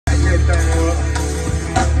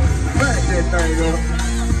that thing up.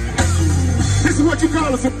 This is what you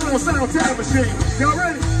call a full sound time machine. Y'all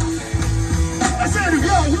ready? I said if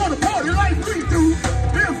y'all want to party like we do,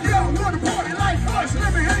 if y'all want to party like us,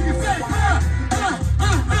 let me hear you say,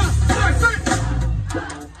 say.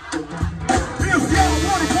 If y'all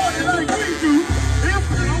want to party like we do, if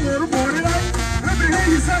y'all want to party like, let me hear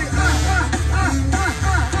you say,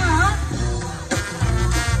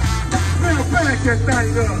 Now back that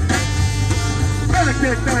thing up. Back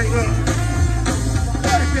that thing up.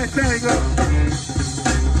 Back that thing up.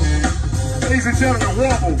 Ladies and gentlemen,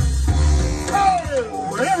 wobble.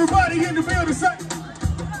 Oh, everybody in the building say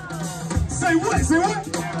what? Say what?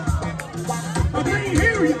 I can't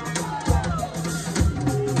hear you.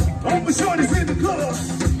 All my shorties in the club.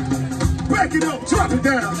 Back it up, drop it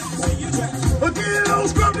down. Again, those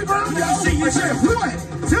scrub the ground, y'all. See you say 1,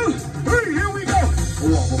 2, 3, here we go.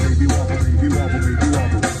 Wobble, baby, wobble, baby, wobble, baby,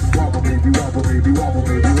 wobble. Wobble, baby, wobble, baby, wobble,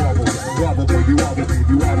 baby, wobble. Wobble, baby, wobble,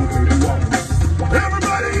 baby, wobble, baby, wobble.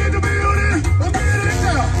 Everybody in the building, get it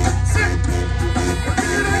now. Sit.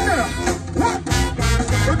 Get it now. What?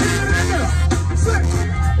 Get it now. Sit.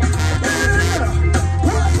 Get it now.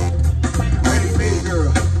 What? Hey, girl,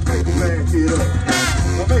 make a man get up.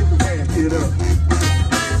 Make a man get up.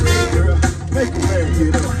 Hey, girl, make a man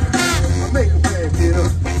get up. Make a man get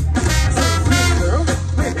up. Say, girl,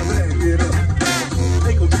 make a man get up.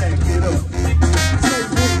 Make a man get up. Say,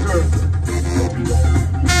 girl.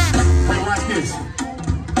 Hey, like this.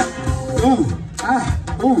 Ooh, ah,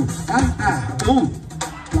 ooh, ah, ah, ooh,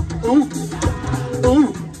 ooh, ooh,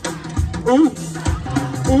 ooh,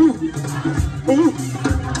 ooh, ooh.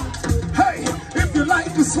 Hey, if you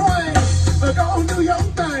like to swing, go on do your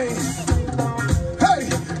thing. Hey,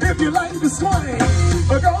 if you like to swing,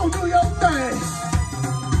 go on do your thing.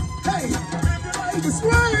 Hey, if you like to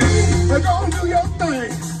swing, go on do your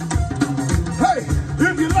thing. Hey,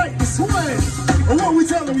 if you like to swing, what we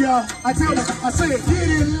tell them, y'all? I tell them, I say, get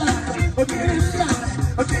in line, get in line,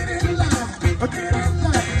 get in line, get in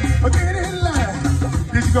line, get in line.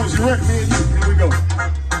 Here she goes, you ready, me and you? Here we go.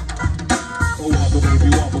 Oh, wobble, baby,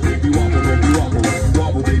 wobble, baby, wobble, baby, wobble.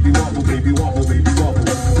 Wobble, baby, wobble, baby, wobble, baby, wobble.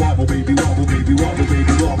 Wobble, baby, wobble, baby, wobble,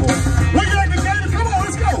 baby, wobble. What you like, Decatur? Come on,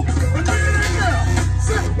 let's go. Get in now.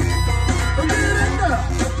 Sit. Get in now.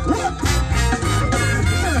 What? Get in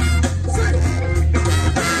now. Sit.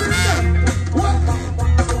 Get in now. What?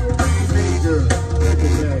 Hey, girl, make a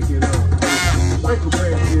man get up. Make a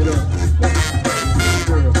man get up.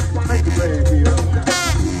 Girl, make a man get up.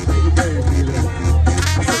 Make a man get up.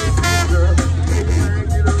 I said, girl, make a man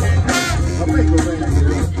get up. I make a man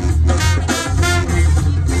get up.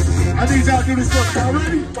 I need y'all to do this stuff. Y'all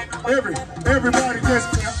ready? Everybody just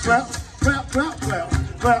clap, clap, clap, clap,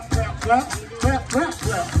 clap, clap, clap, clap, clap,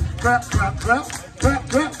 clap, clap, clap, clap, clap,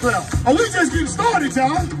 clap, clap. Oh, we just getting started,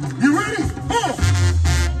 y'all. You ready? Oh!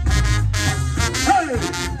 Hey!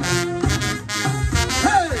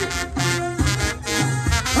 Hey!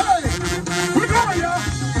 Hey! We're going, y'all.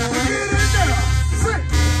 We're getting in there. Sit.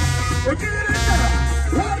 We're getting in there.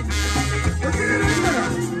 What? We're getting in there.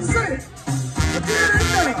 Sit. We're getting in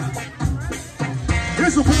there.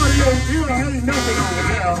 It's a party over here, ain't nothing over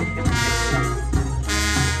there.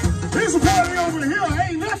 It's a party over here,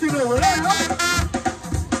 ain't nothing over there.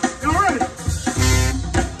 Y'all ready?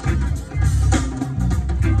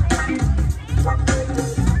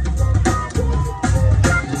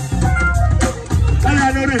 I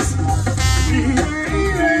gotta know this.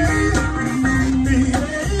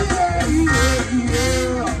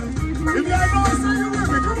 If y'all know it, sing it with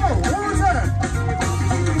me. Come on, one more time.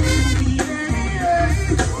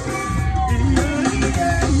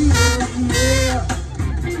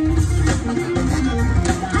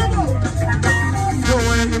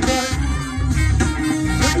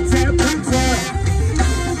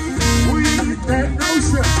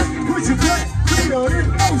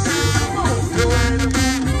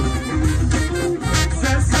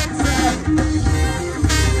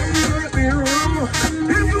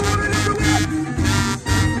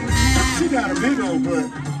 She got a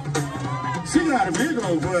big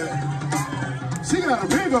old butt. She got a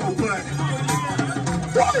big old butt.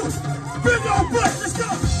 Woo! Big old butt, let's go!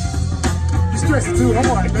 You stressing too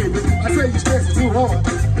hard, baby. I say you stressing too hard.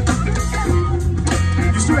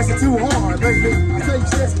 You stressing too hard, baby. I say you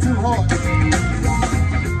stressing too hard.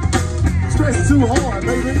 Stressing too hard,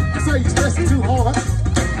 baby. I say you stressing too hard.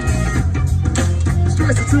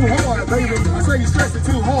 Stressing too hard, baby. I say you stressing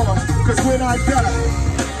too hard. Cause when I die,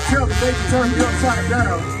 tell me they can turn me upside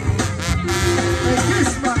down. And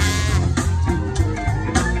kiss my.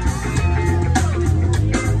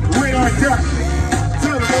 When I die,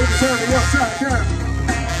 tell me they can turn me upside down.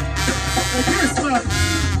 And kiss my.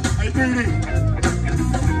 Hey, CD.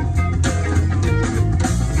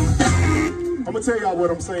 I'm gonna tell y'all what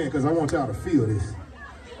I'm saying because I want y'all to feel this.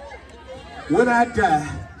 When I die,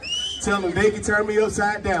 tell them they can turn me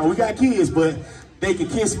upside down. We got kids, but they can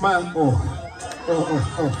kiss my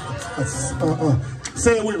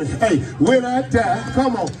say it with me. Hey, when I die,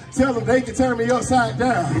 come on, tell them they can turn me upside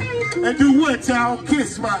down. And do what, y'all?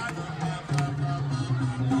 Kiss my...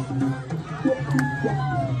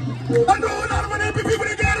 I know a lot of unhappy people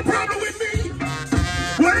that got a problem with me.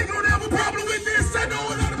 Well, ain't gonna have a problem with this. I know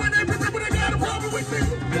a lot of unhappy people that got a problem with me.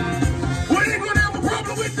 Well, ain't gonna have a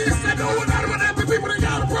problem with this. I know a lot of unhappy people that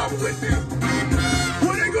got a problem with me.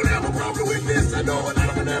 Well, ain't gonna have a problem with this. I know a lot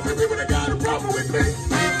of unhappy people that got a problem with me.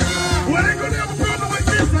 Well, ain't gonna have a problem with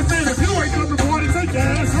this. I said, if you ain't come to party, take your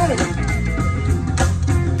ass home.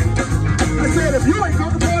 I said, if you ain't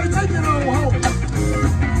come to party, take it on home.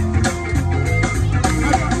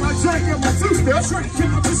 Drink in my two-step, drink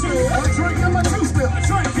in my two-step, drink in my two-step,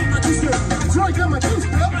 drink in my two-step, drink in my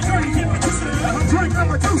two-step, drink in my two-step, drink in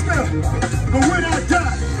my two-step. But when I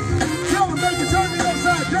die, tell them they can turn me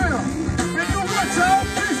upside down. And do what, y'all?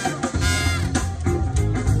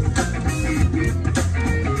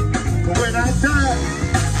 But when I die,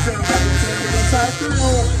 tell them they can turn me upside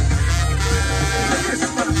down.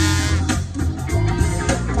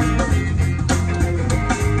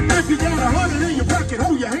 If you got 100 in your pocket,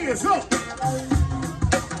 hold your hands up.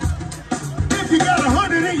 If you got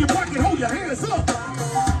 100 in your pocket, hold your hands up.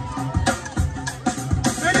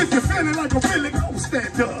 And if you're feeling like a feeling, go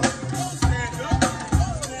stand up.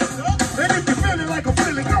 And if you're feeling like a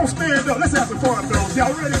feeling, go stand up. Let's have some fun, fellas.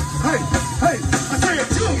 Y'all ready? Hey, hey, I said,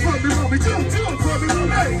 jump for me, mommy, jump for me,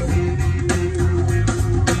 mommy.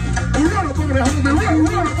 Run up on that homie,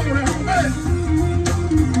 run up on that homie.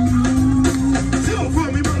 Jump for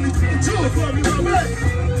me, mommy. Jump for me, my man.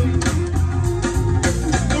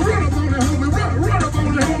 Run up on that homie, run up on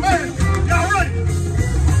that homie. Y'all ready?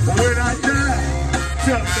 When I die,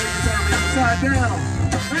 tell them they can turn me upside down.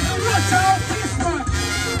 And do what, y'all? Kiss my...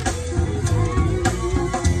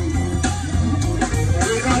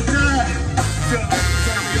 When I die, tell them they can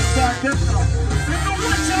turn me upside down. And do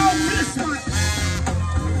what, y'all? Kiss my...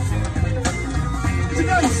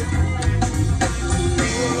 Tonight.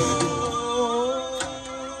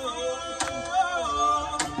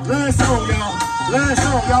 Last song, y'all. Last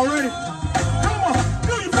song. Y'all ready? Come on.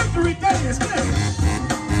 Do your victory dance, man.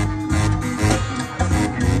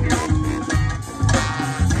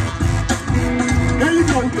 There you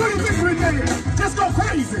go. Do your victory dance. Just go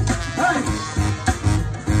crazy. Hey.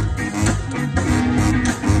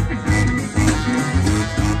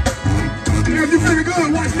 If you're feeling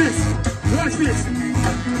good, watch this. Watch this.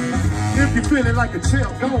 If you're feeling like a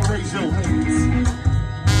champ, don't raise your hands.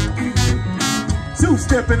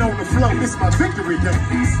 Two-stepping on the floor, this is my victory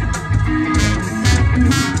dance.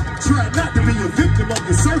 Try not to be a victim of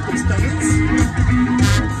your circumstance.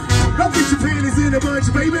 Don't get your panties in a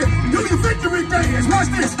bunch, baby. Do your victory dance. Watch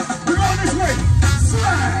this. We're going this way.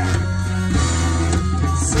 Slide.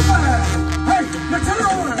 Slide. Hey, now turn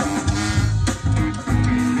around.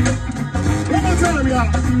 One more time, y'all.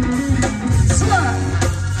 Slide.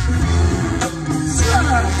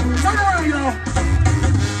 Slide. Turn around, y'all.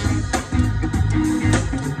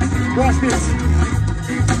 Watch this.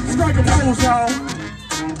 Strike a pose, y'all.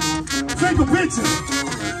 Take a picture.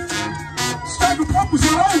 Strike a pose,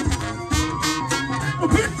 y'all. A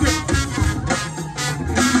picture.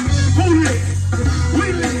 Who live? We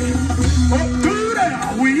live. Up through there.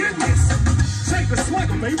 We in this. Take a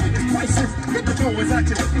swagger, baby. This priceless. Get the doors out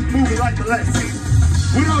you. Moving like the last season.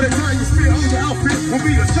 With all that time you spend on your outfit, will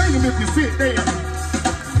be the same if you sit there.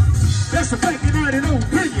 That's a fact and not an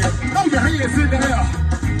opinion. Throw your hands in the air.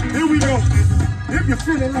 Here we go. If you're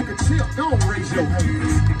feeling like a champ, don't raise your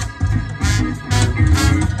hands.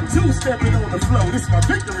 Two-stepping on the floor, this is my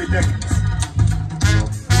victory dance.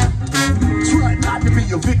 Try not to be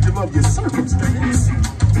a victim of your circumstance.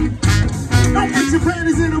 Don't get your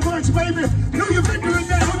panties in a bunch, baby. Do your victory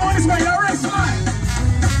dance. We're going this way, y'all ready? Slide.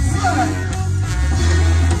 Slide.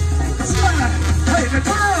 Slide. Hey, now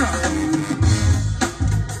turn around.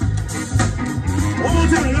 One more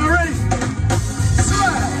time, y'all ready?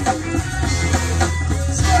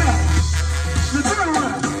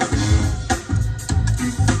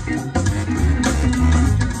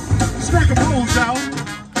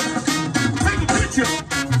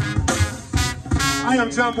 I am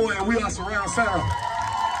Johnboy and we are Surround Sound.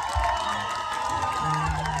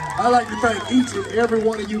 I'd like to thank each and every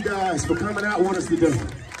one of you guys for coming out with us today.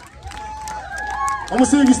 I'm gonna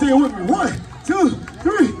see if you stay with me. 1, 2,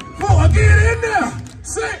 3, 4. Get in there.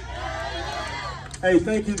 Sit. Hey,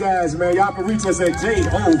 thank you guys, man. Y'all can reach us at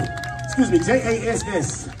excuse me,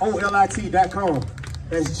 JASSOLIT.com.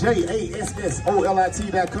 That's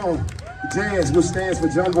JASSOLIT.com. Jazz, which stands for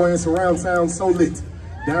Johnboy and Surround Sound So Lit.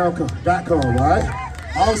 .com, all right?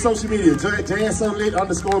 All social media,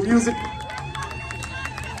 JSSolit_music.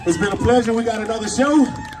 It's been a pleasure. We got another show.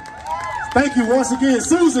 Thank you once again.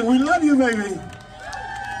 Susan, we love you, baby.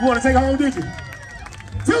 You want to take it home, did you?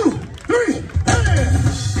 2.